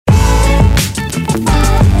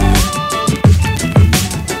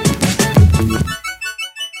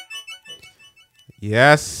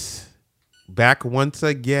Yes, back once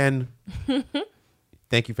again.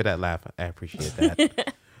 Thank you for that laugh. I appreciate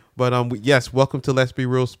that. But yes, welcome to Let's Be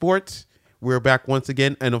Real Sports. We're back once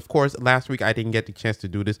again, and of course, last week I didn't get the chance to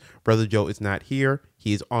do this. Brother Joe is not here.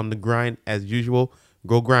 He is on the grind as usual.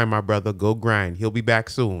 Go grind, my brother. Go grind. He'll be back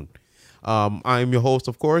soon. I'm your host,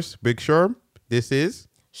 of course, Big Sherm. This is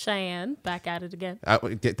Cheyenne, back at it again.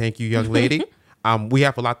 Thank you, young lady. We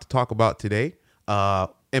have a lot to talk about today.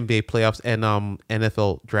 NBA playoffs and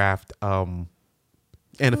NFL draft. NFL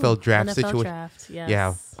situation. draft, yes.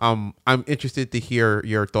 Yeah. I'm interested to hear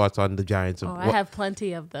your thoughts on the Giants. I have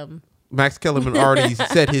plenty of them. Max Kellerman already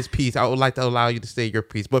said his piece. I would like to allow you to say your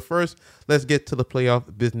piece. But first, let's get to the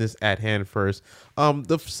playoff business at hand first.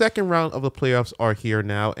 The second round of the playoffs are here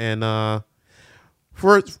now. And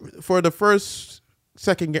for the first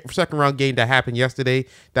second round game that happened yesterday,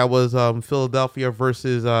 that was Philadelphia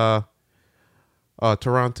versus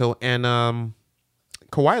Toronto. And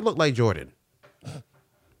Kawhi looked like Jordan.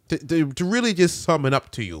 To really just sum it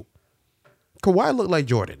up to you, Kawhi looked like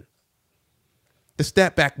Jordan. The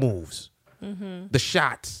step back moves, the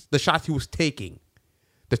shots he was taking,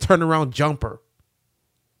 the turnaround jumper.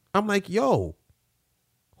 I'm like, yo,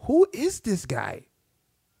 who is this guy?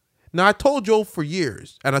 Now, I told Joe for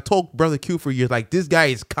years, and I told Brother Q for years, like, this guy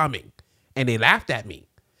is coming, and they laughed at me.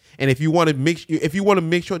 And if you want to make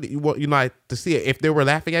sure that you know to see it, if they were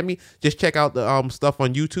laughing at me, just check out the stuff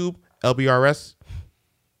on YouTube, LBRS,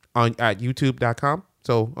 at YouTube.com.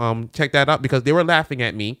 So check that out because they were laughing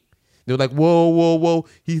at me. They were like, whoa,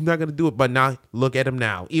 he's not gonna do it. But now look at him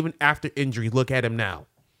now. Even after injury, look at him now.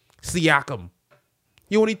 Siakam,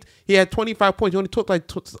 he had 25 points. He only took like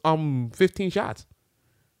 15 shots.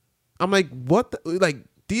 I'm like, what? Like,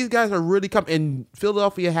 these guys are really coming. And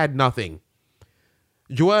Philadelphia had nothing.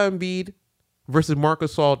 Joel Embiid versus Marc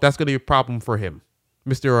Gasol, that's gonna be a problem for him,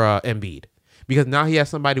 Mr. Embiid, because now he has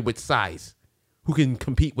somebody with size who can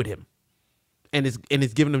compete with him, and it's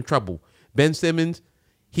giving him trouble. Ben Simmons,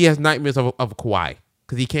 he has nightmares of Kawhi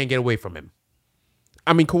because he can't get away from him.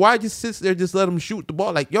 I mean, Kawhi just sits there, just let him shoot the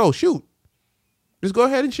ball. Like, yo, shoot. Just go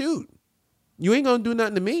ahead and shoot. You ain't going to do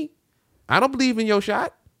nothing to me. I don't believe in your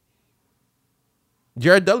shot.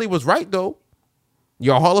 Jared Dudley was right, though.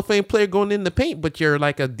 You're a Hall of Fame player going in the paint, but you're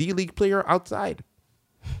like a D-League player outside.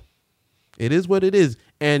 It is what it is.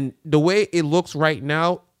 And the way it looks right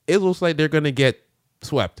now, it looks like they're going to get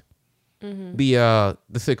swept. The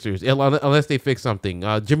Sixers, unless they fix something.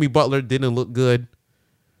 Jimmy Butler didn't look good.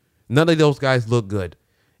 None of those guys look good.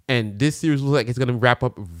 And this series looks like it's going to wrap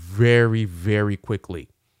up very, very quickly.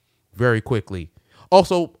 Very quickly.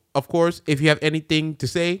 Also, of course, if you have anything to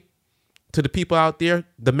say to the people out there,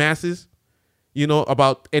 the masses,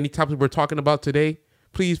 about any topic we're talking about today,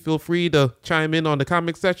 please feel free to chime in on the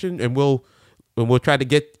comment section, and we'll try to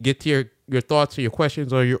get to your thoughts or your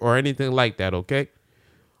questions or anything like that. Okay.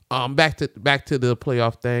 Back to the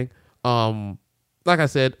playoff thing. Like I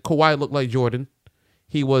said, Kawhi looked like Jordan.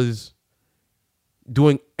 He was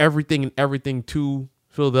doing everything to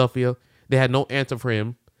Philadelphia. They had no answer for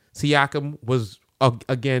him. Siakam was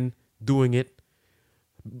again doing it.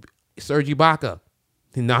 Serge Ibaka,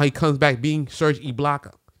 and now he comes back being Serge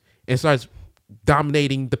Ibaka and starts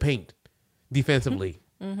dominating the paint defensively.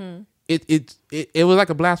 It was like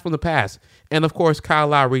a blast from the past. And of course, Kyle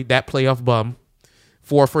Lowry, that playoff bum,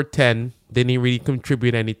 4 for 10, didn't really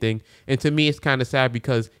contribute anything. And to me, it's kind of sad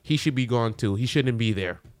because he should be gone too. He shouldn't be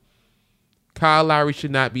there. Kyle Lowry should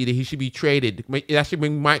not be there. He should be traded. That should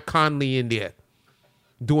bring Mike Conley in there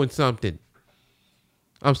doing something.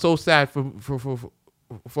 I'm so sad for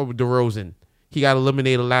DeRozan. He got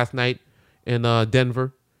eliminated last night in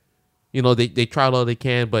Denver. They tried all they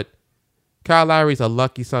can, but Kyle Lowry's a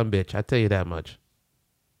lucky son bitch. I tell you that much.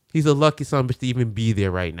 He's a lucky son bitch to even be there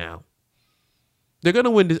right now. They're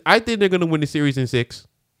gonna win this. I think they're gonna win the series in 6.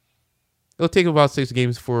 It'll take about 6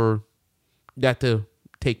 games for that to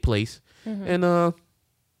take place. And I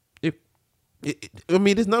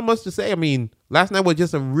mean, there's not much to say. I mean, last night was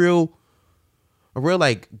just a real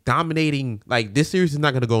like dominating. Like, this series is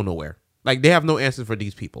not gonna go nowhere. Like, they have no answers for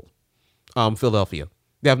these people. Philadelphia.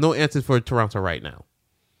 They have no answers for Toronto right now.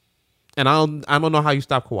 And I don't know how you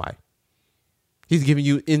stop Kawhi. He's giving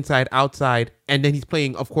you inside, outside, and then he's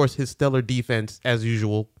playing, of course, his stellar defense as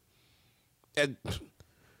usual. And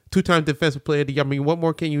 2-time defensive player of the year. I mean, what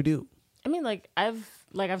more can you do? I mean, like I've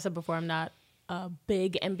said before, I'm not a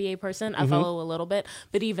big NBA person. I follow a little bit,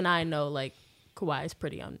 but even I know like Kawhi is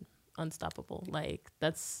pretty unstoppable. Like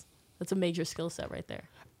that's a major skill set right there.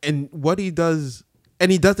 And what he does,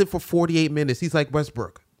 and he does it for 48 minutes. He's like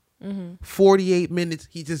Westbrook. 48 minutes,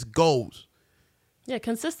 he just goes. Yeah,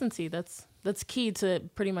 consistency. That's That's key to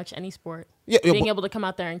pretty much any sport. Yeah, Being able to come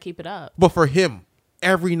out there and keep it up. But for him,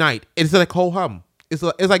 every night, it's like ho hum. It's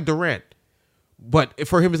like Durant. But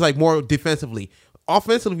for him, it's like more defensively.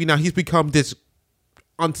 Offensively, now he's become this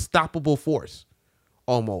unstoppable force,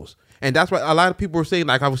 almost. And that's why a lot of people were saying,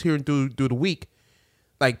 like I was hearing through the week,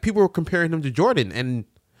 like people were comparing him to Jordan. And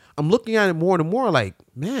I'm looking at it more and more like,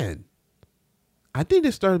 man, I think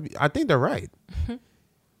they're right.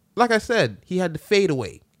 Like I said, he had the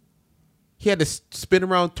fadeaway. He had the spin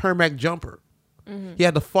around turn back jumper. He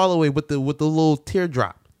had the fall away with the little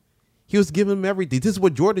teardrop. He was giving him everything. This is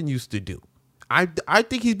what Jordan used to do. I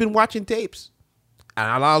think he's been watching tapes. And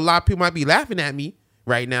a lot of people might be laughing at me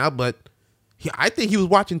right now, but I think he was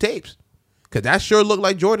watching tapes. Because that sure looked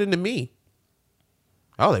like Jordan to me.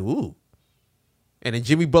 I was like, ooh. And then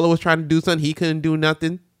Jimmy Butler was trying to do something. He couldn't do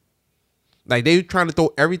nothing. Like, they were trying to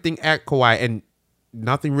throw everything at Kawhi, and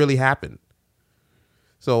nothing really happened.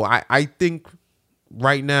 So I think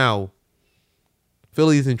right now,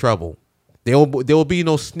 Philly's in trouble. There will be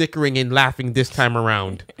no snickering and laughing this time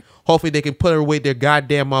around. Hopefully they can put away their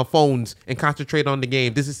goddamn phones and concentrate on the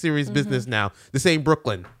game. This is serious business now. This ain't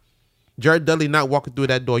Brooklyn. Jared Dudley not walking through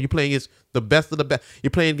that door. You're playing against the best of the best.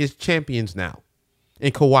 You're playing against champions now.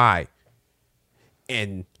 And Kawhi.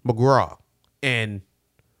 And McGraw. And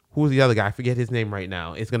who's the other guy? I forget his name right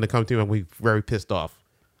now. It's going to come to me and we're very pissed off.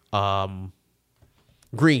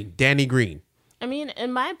 Green. Danny Green. I mean,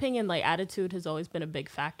 in my opinion, like, attitude has always been a big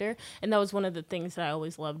factor. And that was one of the things that I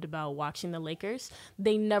always loved about watching the Lakers.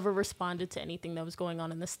 They never responded to anything that was going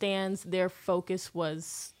on in the stands. Their focus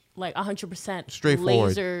was like 100% straightforward,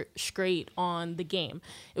 laser straight on the game.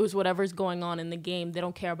 It was whatever's going on in the game. They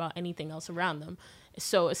don't care about anything else around them.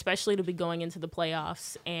 So especially to be going into the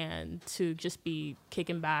playoffs and to just be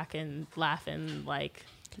kicking back and laughing like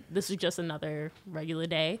this is just another regular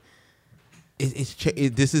day.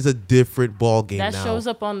 This is a different ball game now. That shows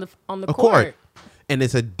up on the court. And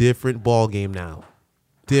it's a different ball game now.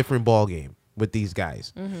 Different ball game with these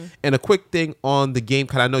guys. And a quick thing on the game,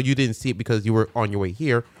 because I know you didn't see it because you were on your way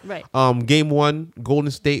here. Right. Game 1,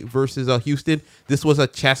 Golden State versus Houston. This was a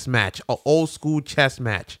chess match, an old school chess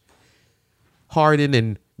match. Harden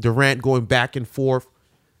and Durant going back and forth.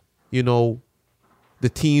 You know, the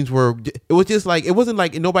teams were, it was just like, it wasn't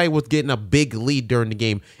like nobody was getting a big lead during the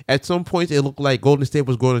game. At some points, it looked like Golden State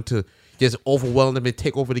was going to just overwhelm them and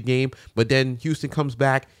take over the game. But then Houston comes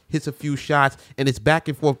back, hits a few shots, and it's back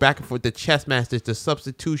and forth, the chess masters, the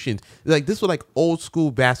substitutions. Like, this was like old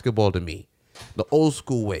school basketball to me, the old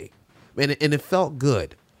school way. And it felt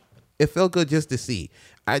good. It felt good just to see.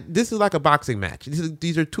 This is like a boxing match.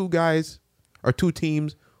 These are two guys or two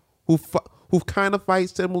teams who kind of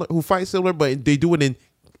fight similar, but they do it in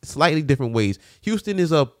slightly different ways. Houston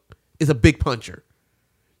is a big puncher.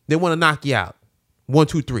 They want to knock you out, 1,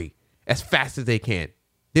 2, 3, as fast as they can.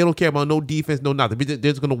 They don't care about no defense, no nothing. They're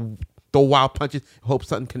just gonna throw wild punches, hope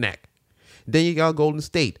something connect. Then you got Golden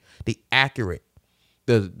State. They accurate,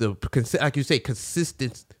 like you say,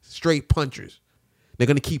 consistent, straight punchers. They're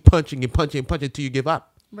gonna keep punching and punching and punching until you give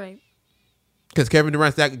up. Right. Because Kevin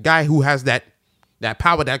Durant's that guy who has that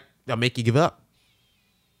power that'll make you give up.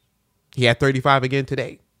 He had 35 again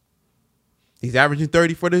today. He's averaging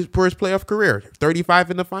 30 for his playoff career,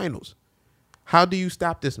 35 in the finals. How do you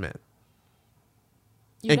stop this man?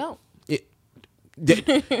 You don't.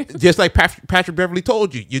 Just like Patrick Beverly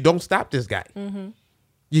told you, you don't stop this guy.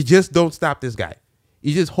 You just don't stop this guy.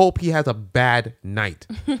 You just hope he has a bad night.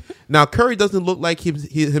 Now, Curry doesn't look like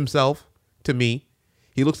himself to me.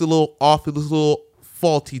 He looks a little off. He looks a little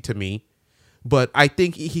faulty to me. But I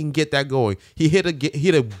think he can get that going. He hit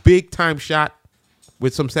a big time shot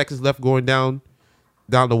with some seconds left going down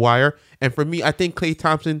the wire. And for me, I think Klay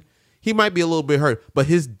Thompson, he might be a little bit hurt, but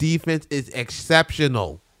his defense is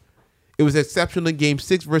exceptional. It was exceptional in Game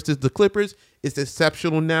 6 versus the Clippers. It's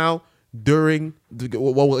exceptional now in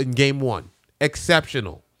Game 1.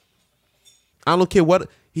 Exceptional. I don't care what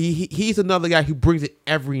he's another guy who brings it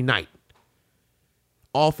every night.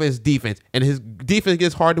 Offense, defense, and his defense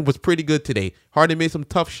against Harden was pretty good today. Harden made some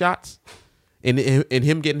tough shots, in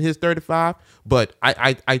him getting his 35. But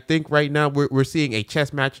I think right now we're seeing a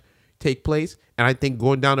chess match take place, and I think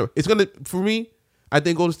going down it's gonna, for me, I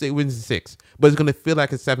think Golden State wins in 6, but it's gonna feel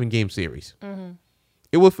like a 7-game series.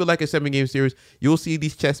 It will feel like a 7-game series. You'll see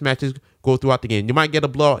these chess matches go throughout the game. You might get a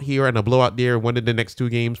blowout here and a blowout there, one of the next 2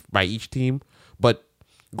 games by each team, but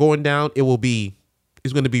going down,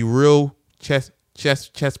 it's gonna be real chess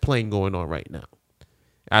playing going on right now,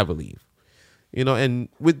 I believe. And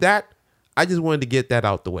with that, I just wanted to get that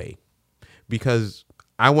out the way because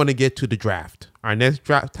I want to get to the draft. Our next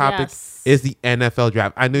draft topic Yes. is the NFL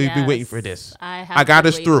draft. I knew you'd be waiting for Yes, this. I got been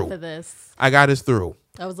us waiting through. for this. I got us through.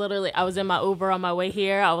 I was in my Uber on my way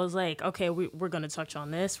here. I was like, okay, we're going to touch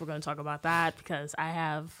on this. We're going to talk about that because I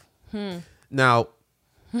have. Now,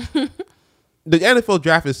 the NFL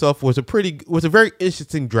draft itself was a very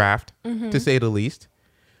interesting draft, to say the least.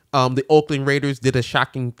 The Oakland Raiders did a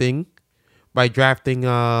shocking thing by drafting,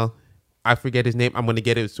 I forget his name. I'm going to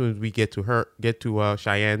get it as soon as we get to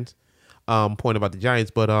Cheyenne's point about the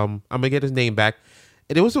Giants, but I'm going to get his name back.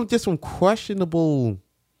 And it was just some questionable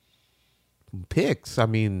picks. I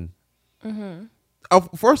mean,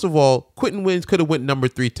 first of all, Quentin Williams could have went number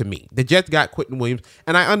 3 to me. The Jets got Quentin Williams,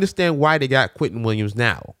 and I understand why they got Quentin Williams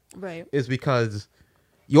now. Right. It's because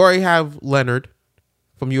you already have Leonard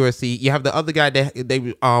from USC. You have the other guy that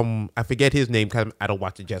they I forget his name because I don't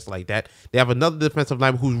watch the Jets like that. They have another defensive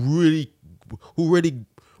lineman who really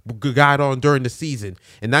got on during the season,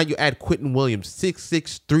 and now you add Quentin Williams,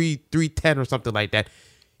 6'6", 310 or something like that.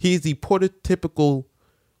 He's the prototypical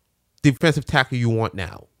defensive tackle you want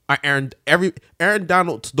now. Aaron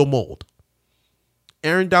Donald's the mold.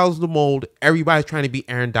 Aaron Donald's the mold. Everybody's trying to be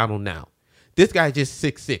Aaron Donald now. This guy's just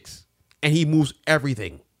 6'6", and he moves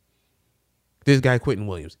everything. This guy, Quentin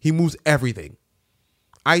Williams, he moves everything.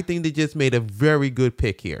 I think they just made a very good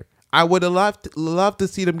pick here. I would have loved to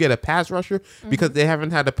see them get a pass rusher because they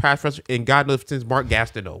haven't had a pass rusher in God knows since Mark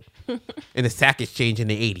Gastineau in the sack exchange in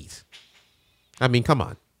the 80s. I mean, come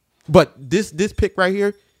on. But this pick right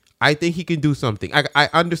here, I think he can do something. I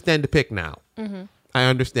understand the pick now. I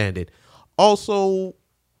understand it. Also,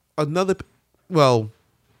 I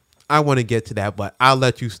want to get to that, but I'll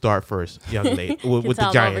let you start first, young lady, with the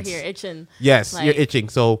Giants. I'm over here itching. Yes, you're itching.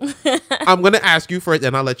 So I'm going to ask you first,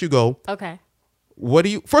 and I'll let you go. Okay.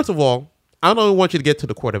 First of all, I don't want you to get to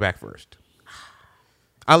the quarterback first.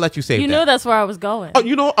 I'll let you say that. You knew that's where I was going.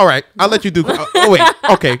 Oh, all right. I'll let you do. Wait.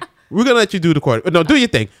 Okay. We're going to let you do the quarterback. No, do your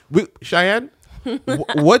thing. Cheyenne,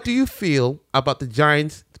 what do you feel about the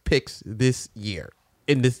Giants picks this year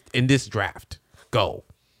in this draft? Go.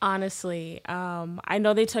 Honestly, I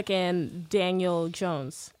know they took in Daniel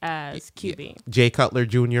Jones as QB. Jay Cutler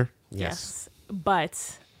Jr. Yes.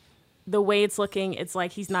 But the way it's looking, it's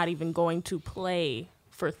like he's not even going to play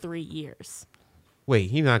for 3 years. Wait,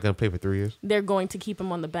 he's not going to play for 3 years? They're going to keep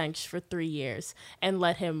him on the bench for 3 years and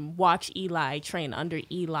let him watch Eli, train under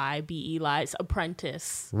Eli, be Eli's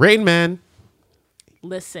apprentice. Rain Man.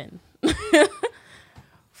 Listen.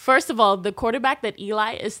 First of all, the quarterback that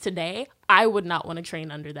Eli is today, I would not want to train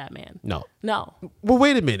under that man. No. No. Well,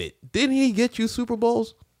 wait a minute. Didn't he get you Super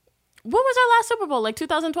Bowls? When was our last Super Bowl? Like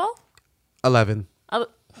 2012? 11.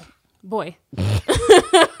 Boy.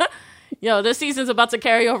 Yo, this season's about to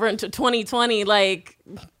carry over into 2020. Like,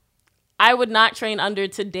 I would not train under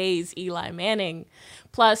today's Eli Manning.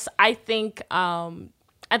 Plus, I think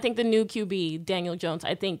the new QB, Daniel Jones,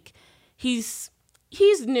 I think he's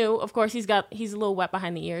new. Of course, he's a little wet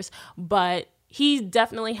behind the ears, but he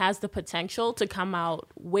definitely has the potential to come out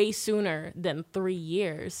way sooner than 3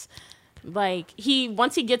 years. Like,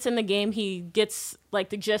 once he gets in the game, he gets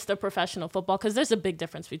like the gist of professional football, because there's a big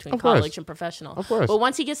difference between college and professional. Of course. But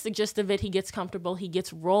once he gets the gist of it, he gets comfortable, he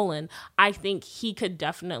gets rolling. I think he could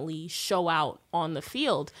definitely show out on the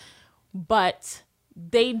field. But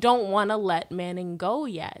they don't want to let Manning go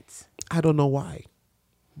yet. I don't know why.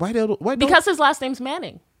 Why don't? Because his last name's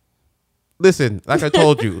Manning. Listen, like I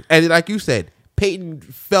told you, and like you said, Peyton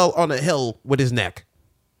fell on a hill with his neck.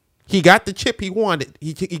 He got the chip he wanted.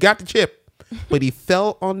 He got the chip, but he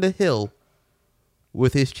fell on the hill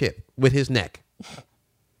with his neck.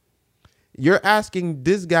 You're asking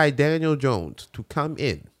this guy, Daniel Jones, to come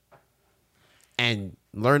in and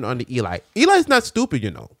learn under Eli. Eli's not stupid,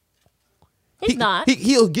 you know. He's not.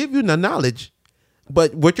 He'll give you the knowledge,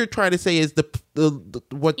 but what you're trying to say is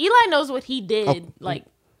what Eli knows what he did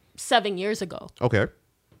 7 years ago. Okay.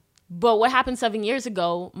 But what happened 7 years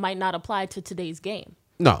ago might not apply to today's game.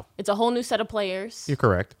 No. It's a whole new set of players. You're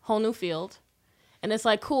correct. Whole new field. And it's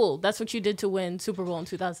like, cool, that's what you did to win Super Bowl in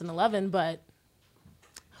 2011, but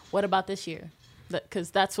what about this year?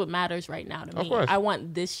 Because that's what matters right now to me. Of course. I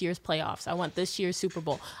want this year's playoffs. I want this year's Super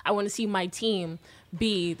Bowl. I want to see my team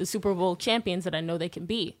be the Super Bowl champions that I know they can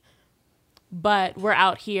be. But we're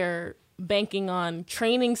out here banking on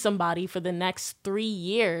training somebody for the next 3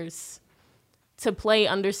 years to play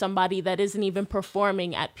under somebody that isn't even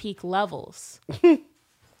performing at peak levels.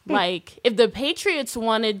 Like, if the Patriots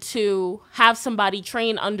wanted to have somebody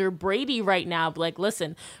train under Brady right now, like,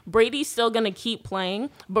 listen, Brady's still going to keep playing,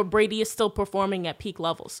 but Brady is still performing at peak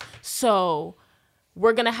levels. So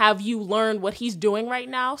we're going to have you learn what he's doing right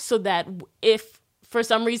now so that if for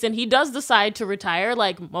some reason he does decide to retire,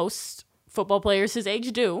 like most football players his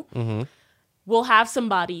age do, we'll have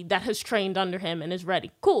somebody that has trained under him and is ready.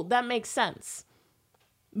 Cool, that makes sense.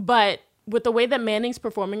 But with the way that Manning's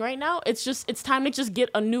performing right now, it's time to just get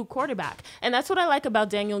a new quarterback. And that's what I like about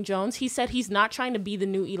Daniel Jones. He said he's not trying to be the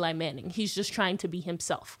new Eli Manning. He's just trying to be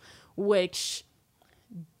himself, which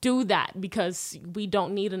do that because we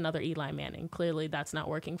don't need another Eli Manning. Clearly, that's not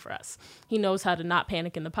working for us. He knows how to not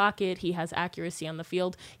panic in the pocket. He has accuracy on the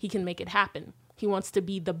field. He can make it happen. He wants to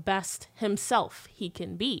be the best himself he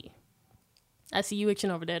can be. I see you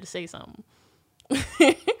itching over there to say something.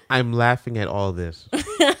 I'm laughing at all this.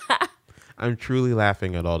 I'm truly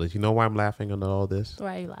laughing at all this. You know why I'm laughing at all this?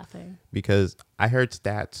 Why are you laughing? Because I heard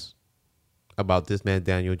stats about this man,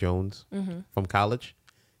 Daniel Jones, from college.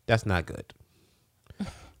 That's not good.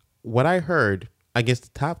 What I heard against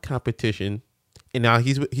the top competition, and now I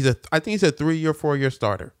think he's a 3 or 4 year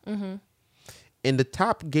starter. In the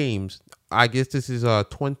top games, I guess this is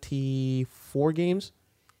 24 games.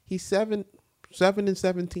 He's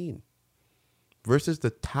 7-17 versus the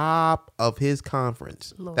top of his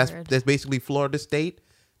conference. Lord. That's basically Florida State.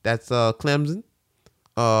 That's Clemson.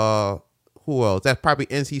 Who else? That's probably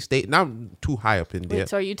NC State. Not too high up in there. Wait,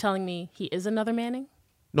 so are you telling me he is another Manning?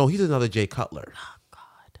 No, he's another Jay Cutler. Oh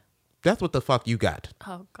God. That's what the fuck you got.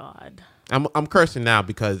 Oh God. I'm cursing now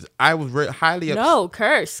because I was highly upset. No,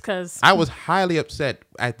 curse, because I was highly upset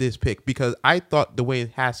at this pick because I thought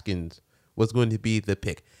Dwayne Haskins was going to be the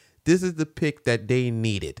pick. This is the pick that they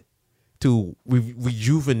needed to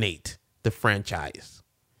rejuvenate the franchise.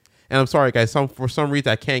 And I'm sorry, guys. For some reason,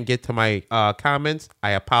 I can't get to my comments.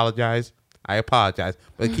 I apologize.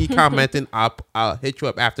 But keep commenting. I'll hit you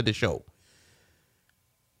up after the show.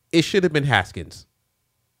 It should have been Haskins.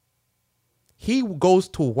 He goes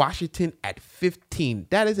to Washington at 15.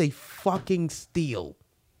 That is a fucking steal.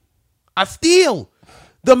 A steal.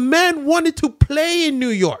 The man wanted to play in New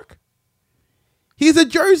York. He's a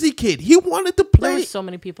Jersey kid. He wanted to play. there were so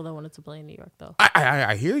many people that wanted to play in New York, though.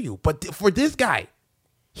 I hear you. But for this guy,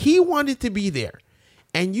 he wanted to be there.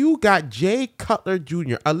 And you got Jay Cutler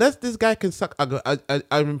Jr. Unless this guy can suck an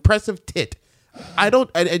impressive tit.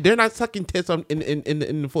 They're not sucking tits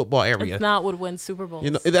in the football area. It's not what wins Super Bowls.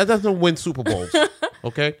 You know, that doesn't win Super Bowls.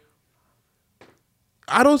 Okay?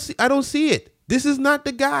 I don't see it. This is not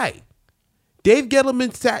the guy. Dave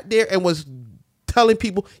Gettleman sat there and was telling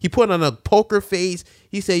people, he put on a poker face.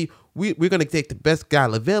 He said, we're going to take the best guy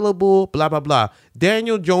available, blah, blah, blah.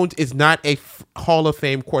 Daniel Jones is not a Hall of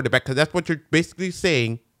Fame quarterback because that's what you're basically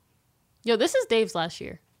saying. Yo, this is Dave's last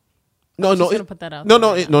year. No. Gonna put that out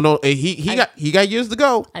No. He got years to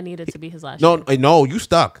go. I need it to be his last year. No, you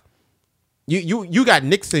stuck. You got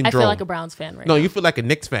Knicks syndrome. I feel like a Browns fan right now. No, you feel like a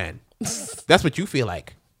Knicks fan. That's what you feel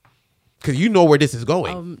like. Because you know where this is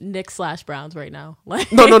going. Knicks/Browns right now.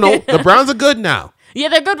 Like, No. The Browns are good now. Yeah,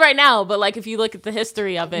 they're good right now. But like, if you look at the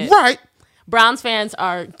history of it, Right. Browns fans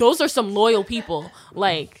those are some loyal people.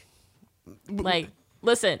 Like,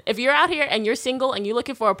 listen, if you're out here and you're single and you're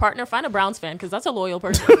looking for a partner, find a Browns fan because that's a loyal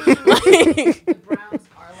person. The Browns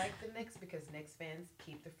are like the Knicks because Knicks fans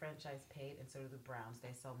keep the franchise paid, and so do the Browns.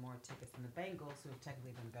 They sell more tickets than the Bengals, who have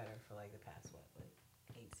technically been better for like the past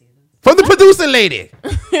 8 seasons. From the producer lady.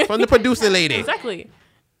 Exactly.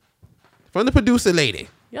 From the producer lady.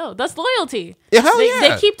 Yo, that's loyalty. Yeah, hell yeah.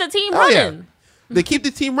 They keep the team Hell yeah. running. They keep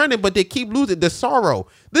the team running, but they keep losing. The sorrow.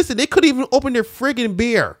 Listen, they couldn't even open their friggin'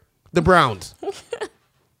 beer, the Browns.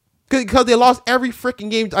 Because they lost every freaking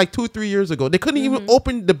game like 2-3 years ago. They couldn't even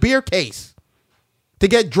open the beer case to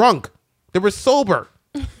get drunk. They were sober.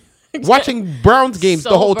 Watching Browns games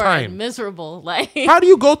the whole Sober and time. miserable. Like, How do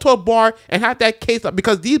you go to a bar and have that case up?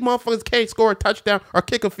 Because these motherfuckers can't score a touchdown or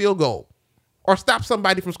kick a field goal or stop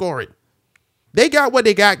somebody from scoring. They got what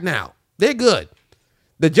they got now. They're good.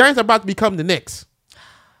 The Giants are about to become the Knicks.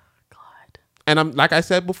 God. And I'm like I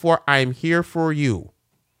said before, I'm here for you.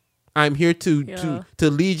 I'm here to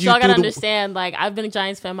lead you. So I gotta through understand. Like, I've been a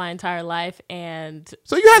Giants fan my entire life, and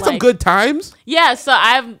So you had some good times. Yeah. So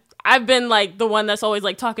I've been like the one that's always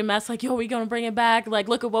like talking mess, like, yo, we gonna bring it back. Like,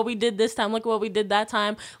 look at what we did this time. Look at what we did that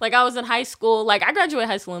time. Like, I was in high school. Like, I graduated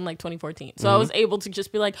high school in like 2014. So I was able to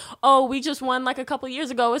just be like, oh, we just won like a couple years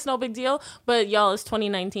ago. It's no big deal. But y'all, it's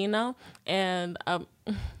 2019 now, and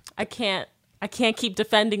I can't keep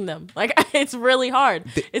defending them. Like, it's really hard.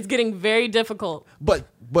 It's getting very difficult. But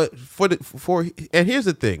and here's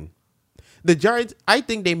the thing, the Giants, I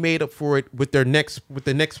think they made up for it with the next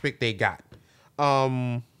pick they got,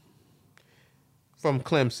 from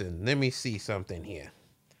Clemson. Let me see something here.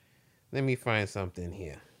 Let me find something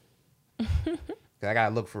here. I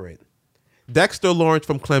gotta look for it. Dexter Lawrence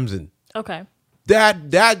from Clemson. Okay.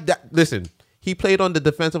 That listen, He played on the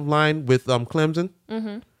defensive line with Clemson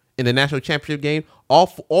in the national championship game.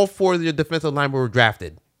 All four of the defensive linemen were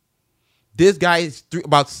drafted. This guy is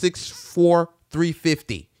about 6'4",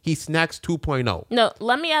 350. He snacks 2.0. No,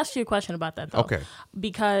 let me ask you a question about that, though. Okay.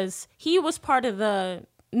 Because he was part of the,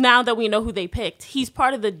 now that we know who they picked, he's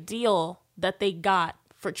part of the deal that they got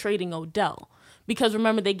for trading Odell. Because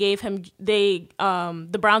remember, they gave him, the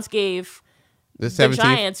Browns gave the 17th?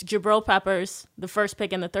 Giants Jabril Peppers, the first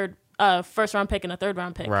pick and the first round pick and a third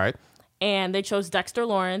round pick. Right. And they chose Dexter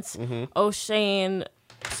Lawrence, O'Shane,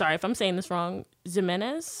 sorry if I'm saying this wrong,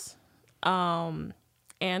 Jimenez, and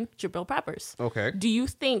Jabril Peppers. Okay. Do you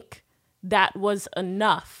think that was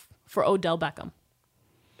enough for Odell Beckham?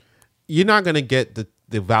 You're not going to get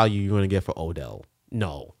the value you're going to get for Odell.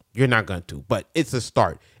 No, you're not going to. But it's a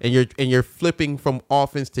start. And you're flipping from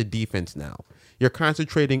offense to defense now. You're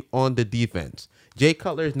concentrating on the defense. Jay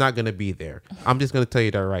Cutler is not going to be there. I'm just going to tell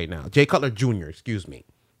you that right now. Jay Cutler Jr., excuse me.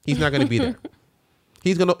 He's not going to be there.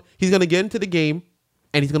 He's gonna get into the game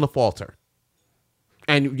and he's going to falter.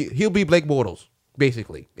 And he'll be Blake Bortles,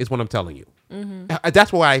 basically, is what I'm telling you.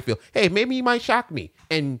 That's why I feel. Hey, maybe he might shock me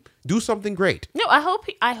and do something great. No, I hope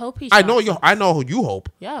he. I know who you hope.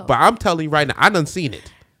 Yeah. But I'm telling you right now, I done seen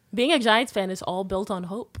it. Being a Giants fan is all built on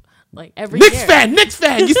hope. Like every Knicks year. fan.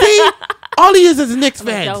 You see, all he is a Knicks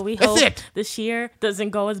fan. Yo, we That's hope it. this year doesn't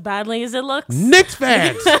go as badly as it looks. Knicks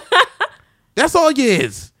fans. That's all he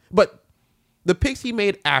is. But the picks he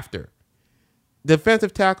made after,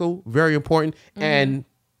 defensive tackle, very important, and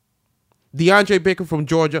DeAndre Baker from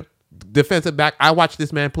Georgia, defensive back. I watched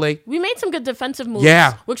this man play. We made some good defensive moves,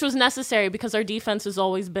 Yeah. which was necessary because our defense has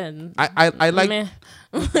always been. I like, meh.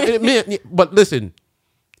 but listen,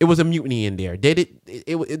 it was a mutiny in there.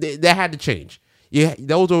 That had to change. Yeah,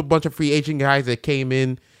 those were a bunch of free agent guys that came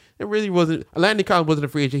in. It really wasn't. Landon Collins wasn't a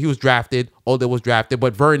free agent. He was drafted. Odell was drafted.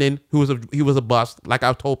 But Vernon, he was a bust. Like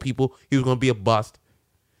I told people, he was going to be a bust.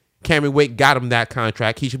 Cameron Wake got him that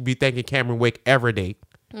contract. He should be thanking Cameron Wake every day.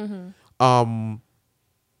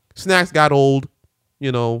 Snacks got old.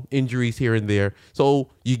 Injuries here and there.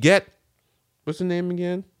 So you get, what's the name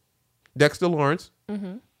again? Dexter Lawrence.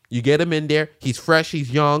 You get him in there. He's fresh.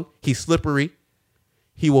 He's young. He's slippery.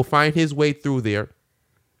 He will find his way through there,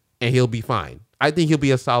 and he'll be fine. I think he'll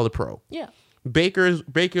be a solid pro. Yeah. Baker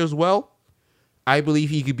as well. I believe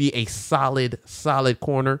he could be a solid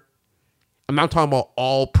corner. I'm not talking about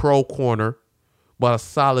all pro corner, but a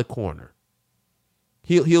solid corner.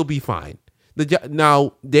 He'll be fine.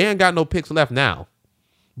 Now they ain't got no picks left now,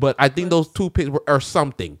 but I think those 2 picks are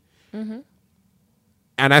something. And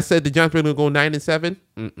I said the Giants were going to go 9-7.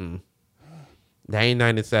 That ain't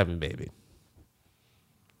 9-7, baby.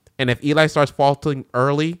 And if Eli starts faltering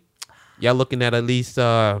early, y'all looking at least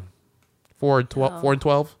 4-12.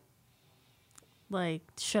 Like,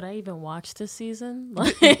 should I even watch this season?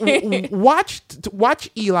 Watch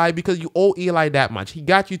Eli because you owe Eli that much. He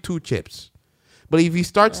got you 2 chips. But if he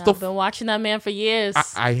starts I've been watching that man for years.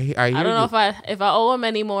 I don't know if I owe him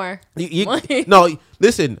anymore. No,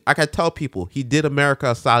 listen. I can tell people he did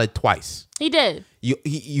America a solid twice. He did.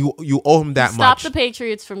 You owe him that much. Stop the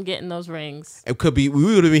Patriots from getting those rings. It could be we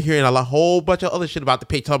would have been hearing a whole bunch of other shit about the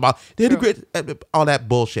Patriots, talking about they did great, all that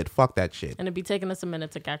bullshit. Fuck that shit. And it'd be taking us a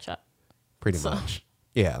minute to catch up. Pretty much,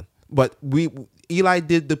 yeah. But Eli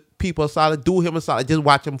did the people a solid. Do him a solid. Just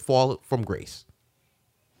watch him fall from grace.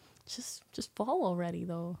 Just fall already,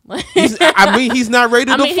 though. He's not ready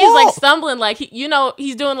to fall. He's like stumbling, like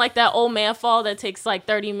he's doing like that old man fall that takes like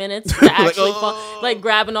 30 minutes to actually fall, like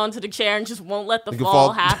grabbing onto the chair and just won't let the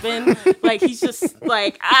fall happen. Like he's just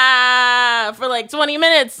like for like 20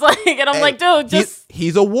 minutes, like, and I'm like, dude,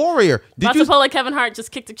 he's a warrior. About to pull like Kevin Hart,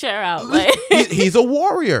 just kick the chair out. Like he's a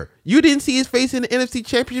warrior. You didn't see his face in the NFC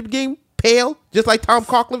Championship game, pale, just like Tom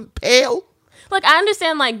Coughlin, pale. Like, I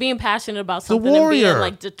understand, like, being passionate about something and being,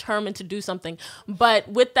 like, determined to do something. But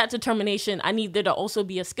with that determination, I need there to also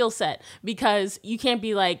be a skill set. Because you can't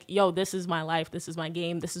be like, yo, this is my life, this is my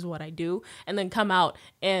game, this is what I do. And then come out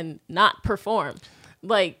and not perform.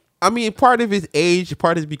 Like... I mean, part of his age,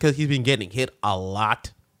 part is because he's been getting hit a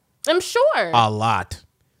lot. I'm sure. A lot.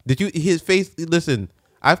 His face... Listen,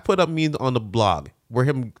 I've put up memes on the blog where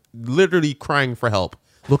him literally crying for help.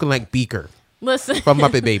 Looking like Beaker. Listen, from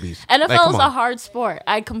Muppet Babies. NFL is a hard sport.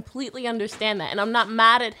 I completely understand that. And I'm not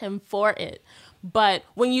mad at him for it. But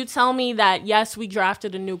when you tell me that, yes, we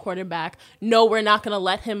drafted a new quarterback, no, we're not going to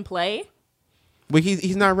let him play. But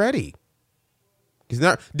he's not ready. He's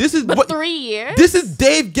not. This is 3 years? This is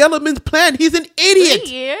Dave Gellerman's plan. He's an idiot.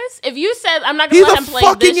 3 years? If you said, I'm not going to let him play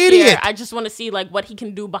this idiot. year, I just want to see like what he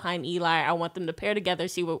can do behind Eli. I want them to pair together,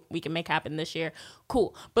 see what we can make happen this year.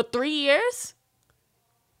 Cool. But 3 years?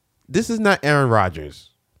 This is not Aaron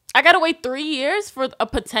Rodgers. I gotta wait 3 years for a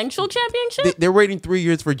potential championship. They're waiting 3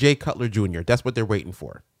 years for Jay Cutler Jr. That's what they're waiting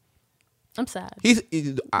for. I'm sad.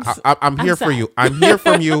 I'm here for sad. you. I'm here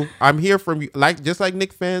from you. I'm here from you. Just like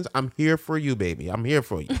Knicks fans, I'm here for you, baby. I'm here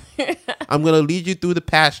for you. I'm gonna lead you through the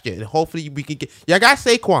pasture, and hopefully we can get. You got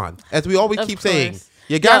Saquon, as we always Of keep course. saying.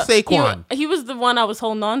 You got Yo, Saquon. He was the one I was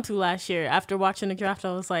holding on to last year. After watching the draft,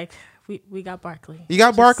 I was like, we got Barkley. You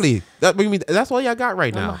got Barkley. That's all y'all got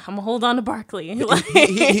right now. I'm gonna hold on to Barkley.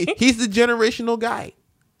 He's the generational guy.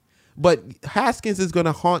 But Haskins is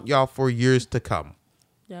gonna haunt y'all for years to come.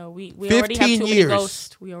 Yeah, we already have 15 too years. many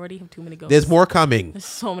ghosts. We already have too many ghosts. There's more coming. There's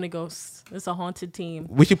so many ghosts. It's a haunted team.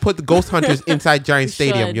 We should put the ghost hunters inside Giant We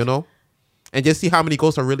Stadium, should. you know, and just see how many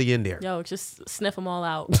ghosts are really in there. Yo, just sniff them all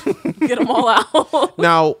out. Get them all out.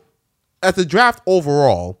 Now, as a draft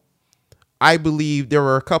overall, I believe there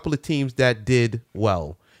were a couple of teams that did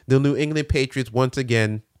well. The New England Patriots, once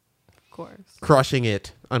again, Of course. crushing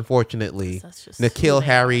it, unfortunately. That's just N'Keal who they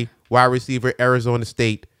Harry, wide receiver, Arizona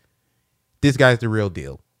State. This guy's the real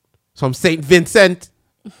deal. So I'm St. Vincent.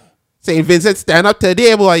 St. Vincent, stand up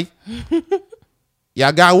today, boy.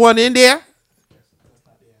 Y'all got one in there?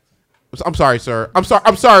 I'm sorry, sir. I'm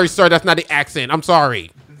sorry, sir. That's not the accent. I'm sorry.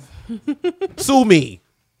 Sue me.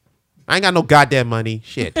 I ain't got no goddamn money.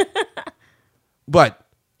 Shit. But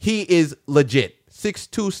he is legit.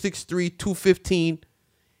 6'2", 6'3", 215.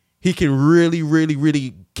 He can really, really,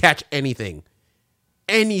 really catch anything.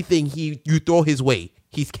 Anything you throw his way,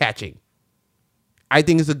 he's catching. I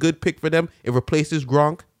think it's a good pick for them. It replaces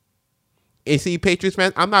Gronk. And see, Patriots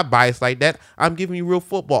fans, I'm not biased like that. I'm giving you real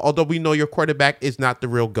football. Although we know your quarterback is not the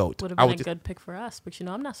real GOAT. Would have been a good pick for us, but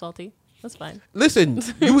I'm not salty. That's fine. Listen,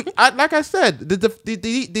 like I said,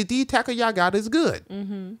 the D tackle y'all got is good.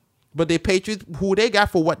 Mm-hmm. But the Patriots, who they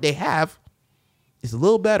got for what they have, is a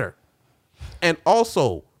little better. And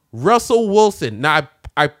also, Russell Wilson. Now,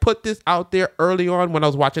 I put this out there early on when I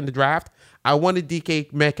was watching the draft. I wanted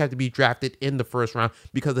DK Metcalf to be drafted in the first round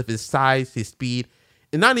because of his size, his speed,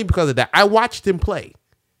 and not even because of that. I watched him play.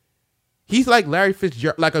 He's like Larry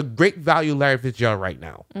Fitzgerald, like a great value Larry Fitzgerald right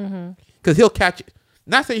now. Because he'll catch,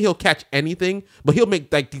 not saying he'll catch anything, but he'll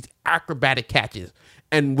make like these acrobatic catches.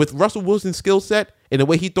 And with Russell Wilson's skill set and the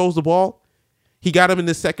way he throws the ball, he got him in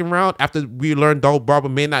the second round after we learned Doug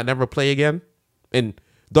Baldwin may not never play again. And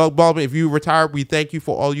Doug Baldwin, if you retire, we thank you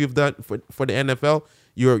for all you've done for the NFL.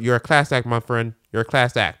 You're a class act, my friend. You're a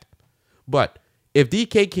class act. But if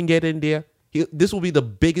DK can get in there, this will be the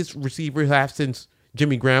biggest receiver he'll have since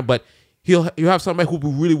Jimmy Graham. But you'll have somebody who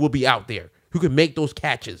really will be out there, who can make those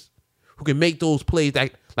catches, who can make those plays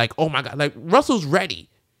that, like, oh my God, like Russell's ready.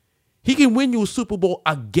 He can win you a Super Bowl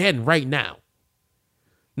again right now.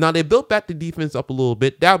 Now they built back the defense up a little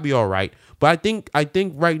bit. That'll be all right. But I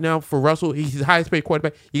think right now for Russell, he's the highest paid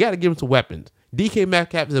quarterback. You got to give him some weapons. DK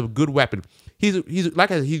Metcalf is a good weapon. He's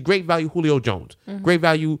like I said, he's great value Julio Jones. Great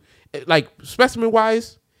value, like specimen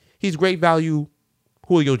wise, he's great value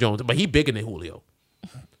Julio Jones. But he bigger than Julio.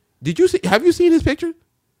 Have you seen his picture?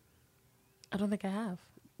 I don't think I have.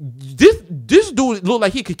 This dude look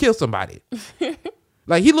like he could kill somebody.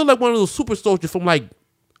 Like he looked like one of those super soldiers from like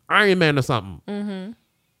Iron Man or something.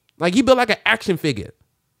 Like he built like an action figure.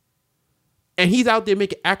 And he's out there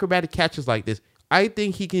making acrobatic catches like this. I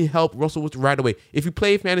think he can help Russell Wilson right away. If you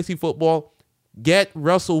play fantasy football, get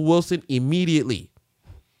Russell Wilson immediately.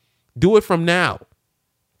 Do it from now.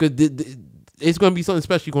 Because it's going to be something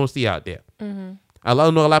special you're going to see out there. I know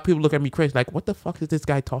a lot of people look at me crazy like, what the fuck is this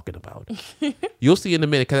guy talking about? You'll see in a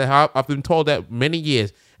minute because I've been told that many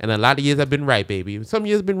years. And a lot of years I've been right, baby. Some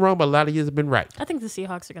years have been wrong, but a lot of years have been right. I think the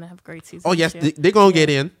Seahawks are going to have a great season. Oh, yes. this year. They're going to get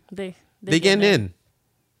in. They getting in.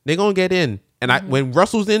 They're going to get in. And when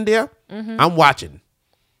Russell's in there, I'm watching.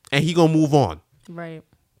 And he going to move on. Right.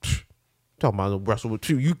 Talking about Russell,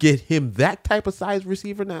 too. You get him that type of size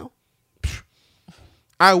receiver now?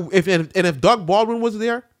 If Doug Baldwin was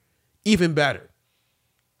there, even better.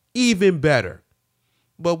 Even better.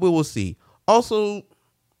 But we will see. Also,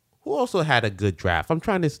 who also had a good draft? I'm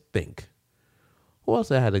trying to think. Who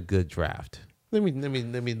also had a good draft? Let me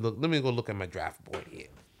look. Let me go look at my draft board here.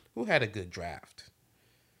 Who had a good draft?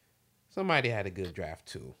 Somebody had a good draft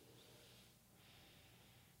too.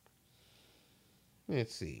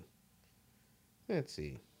 Let's see.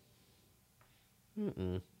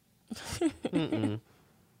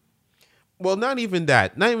 Well, not even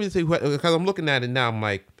that. Not even say because I'm looking at it now. I'm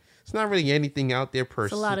like, it's not really anything out there per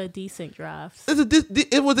se. It's a lot of decent drafts.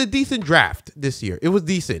 It was a decent draft this year. It was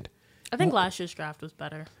decent. I think last year's draft was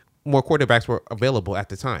better. More quarterbacks were available at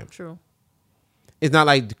the time. True. It's not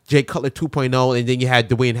like Jay Cutler 2.0 and then you had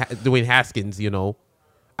Dwayne Haskins,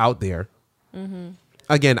 out there.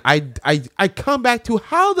 again, I come back to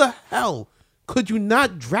how the hell could you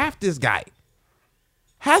not draft this guy?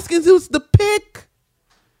 Haskins was the pick.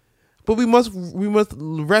 But we must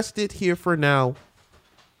rest it here for now.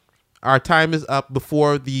 Our time is up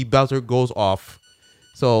before the buzzer goes off.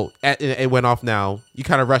 So it went off now. You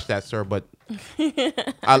kind of rushed that, sir, but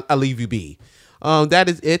I'll leave you be. That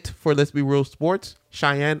is it for Let's Be Real Sports.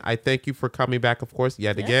 Cheyenne, I thank you for coming back, of course,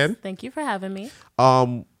 yet again. Thank you for having me.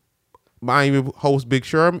 My host, Big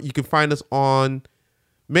Sherm. You can find us on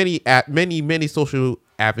many social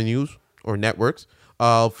avenues or networks.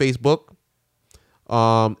 Facebook,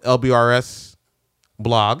 LBRS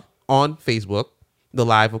blog on Facebook. The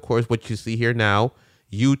live, of course, what you see here now.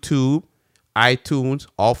 YouTube, iTunes,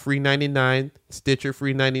 all free 99. Stitcher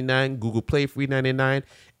free 99. Google Play free 99.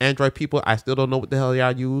 Android people, I still don't know what the hell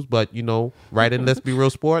y'all use, but right in Let's Be Real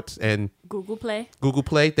Sports and Google Play.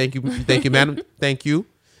 Thank you, madam. Thank you,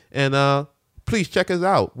 and please check us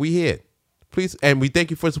out. We here, please, and we thank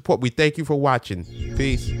you for support. We thank you for watching.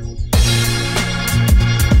 Peace.